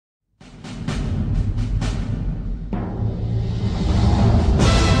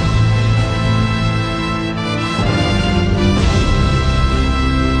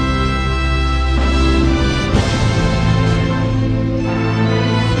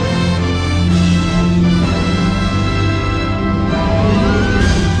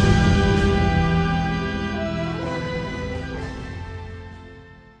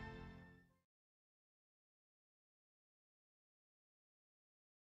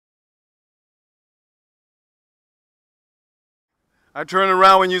I turned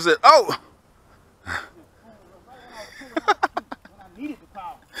around when you said, "Oh."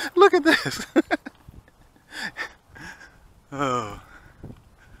 Look at this. Oh.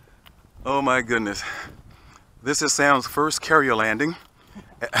 Oh my goodness. This is Sam's first carrier landing.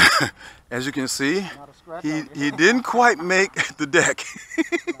 As you can see, he didn't quite make the deck.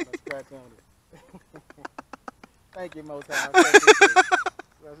 Thank you, Most High.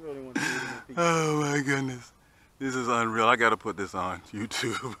 Oh my goodness. This is unreal. I gotta put this on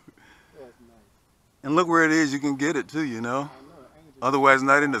YouTube. Nice. And look where it is. You can get it too, you know. Otherwise,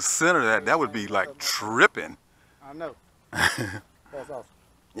 not in the center of that. That would be like tripping. I know. That's awesome.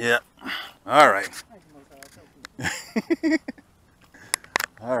 Yeah. All right.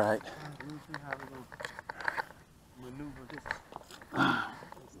 All right. Let me see how we're going to maneuver this.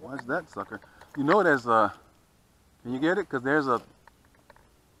 What's that sucker? You know there's a... Can you get it? Because there's a...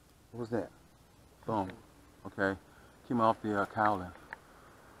 What's that? Boom. Okay. Came off the cowling.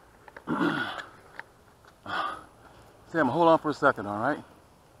 Sam, hold on for a second, all right?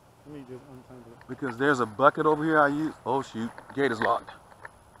 Let me just untangle it. Because there's a bucket over here I use. Oh, shoot. Gate is locked.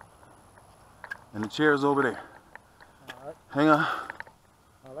 And the chair is over there. All right. Hang on.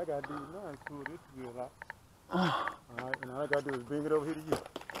 All I got to do is now is pull this wheel out. All right. And all I got to do is bring it over here to you.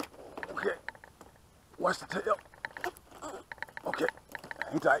 Okay. Watch the tail. Okay.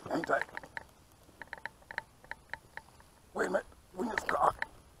 Hang tight. Hang tight. Wait a minute. We need to stop.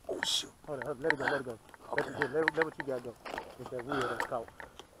 Oh, shoot. Hold on. Let it go. Let it go. Okay. Let what you got go. It's that wheel that's caught.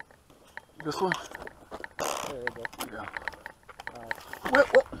 This one? There you go. Yeah. All right.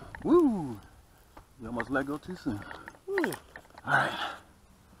 Whoa, whoa. Woo. You almost let go too soon. Woo. All right.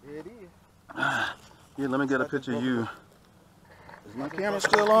 There it is. Here, let me get a picture of you. Is my camera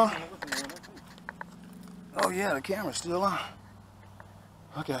still on? Oh yeah, the camera's still on.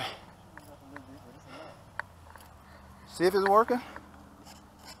 Okay. See if it's working.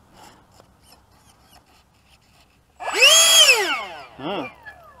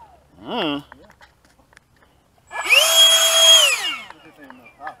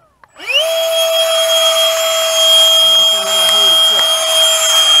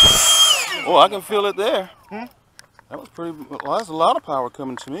 Oh, I can feel it there. That was pretty, well, that's a lot of power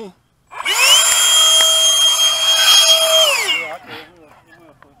coming to me.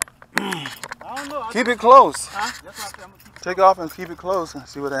 Keep it close. Take off and keep it close and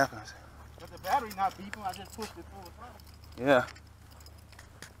see what happens. But the battery not beeping, I just pushed it forward. Yeah.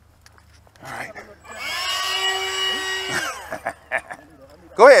 All right.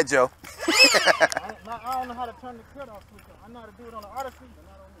 Go ahead, Joe. I don't know how to turn the cut off switch on. I know how to do it on the artist feet, but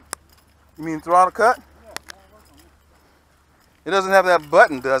not on me. You mean throttle cut? Yeah, It doesn't have that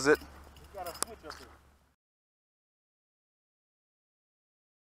button, does it? it's got a switch up there.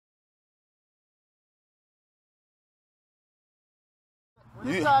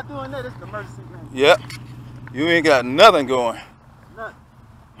 When you start doing that, it's the emergency man. Yep. You ain't got nothing going. Nothing.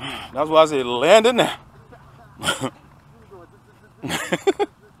 That's why I say land it now.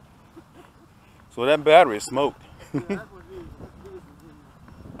 So that battery is smoked. Yeah, that's what it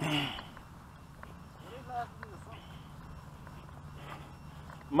is.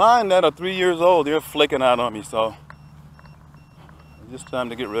 Mine that are 3 years old, they're flaking out on me, so it's just time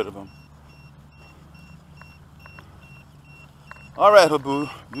to get rid of them. All right, Habu,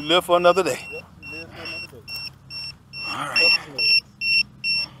 you live for another day. Yep, you live for another day. All right.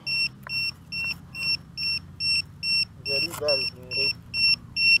 Yeah, these batteries, man,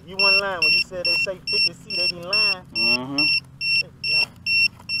 you wasn't lying when you said they say 50C, they be lying. Mm-hmm. They be lying.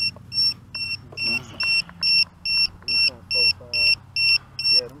 3.45.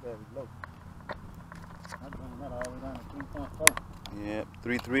 Yeah, them batteries low. I bring that all the way down to 3.4. Yeah,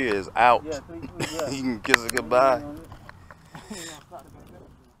 3.3 is out. Yeah, 3.3, yeah. You can kiss it goodbye.